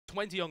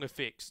20 on the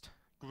fixed.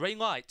 Green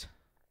light.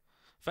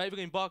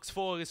 Favourite in box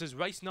 4, this is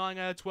race 9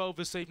 out of 12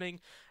 this evening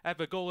at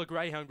the Gawler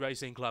Greyhound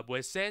Racing Club.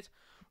 We're set.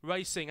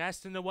 Racing,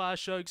 Aston Noir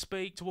showed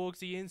speed towards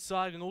the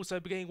inside and also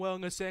beginning well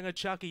in the centre,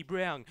 Chucky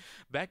Brown.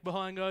 Back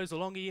behind those,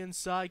 along the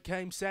inside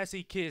came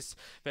Sassy Kiss.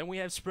 Then we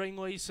have Spring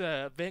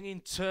Lisa. Then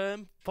in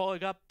turn,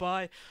 followed up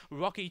by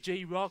Rocky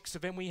G Rocks.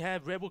 Then we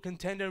have Rebel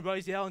Contender,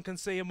 Rosie Allen can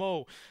see them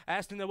all.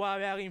 Aston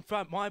Noir out in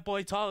front. My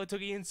Boy Tyler to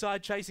the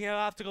inside, chasing out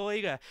after the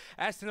leader.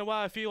 Aston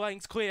Noir a few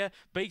lengths clear.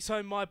 Beats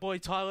home My Boy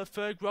Tyler.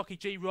 Third, Rocky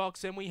G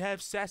Rocks. Then we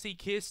have Sassy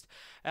Kiss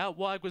out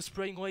wide with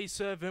Spring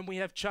Lisa. Then we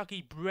have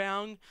Chucky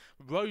Brown,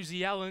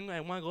 Rosie Allen,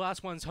 and one of the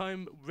last ones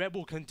home,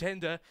 Rebel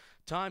Contender.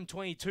 Time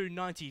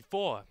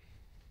 22.94.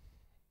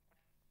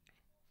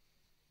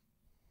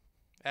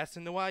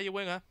 Aston Noir, your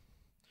winner.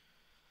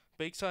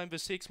 Beaks home for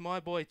 6, My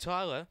Boy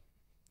Tyler.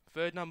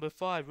 Third, number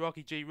 5,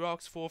 Rocky G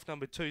Rocks. Fourth,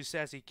 number 2,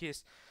 Sassy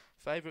Kiss.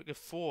 Favourite to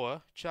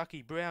 4,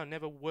 Chucky Brown.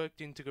 Never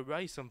worked into the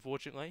race,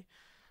 unfortunately.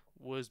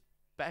 Was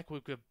back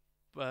with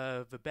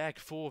the back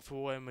 4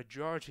 for a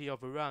majority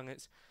of the run.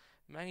 It's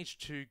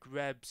managed to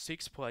grab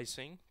 6th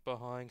placing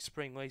behind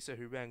Spring Lisa,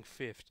 who ran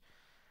 5th.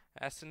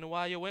 Aston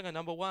Noir, your winner.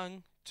 Number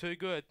 1, too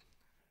good.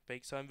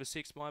 Beaks home for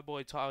 6, My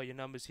Boy Tyler. Your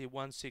numbers here,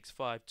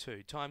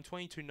 1652. Time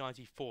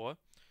 22.94.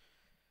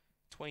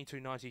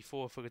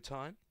 22.94 for the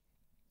time.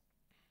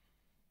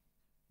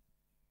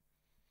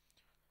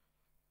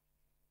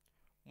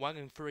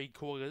 1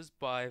 3/4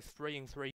 by 3 3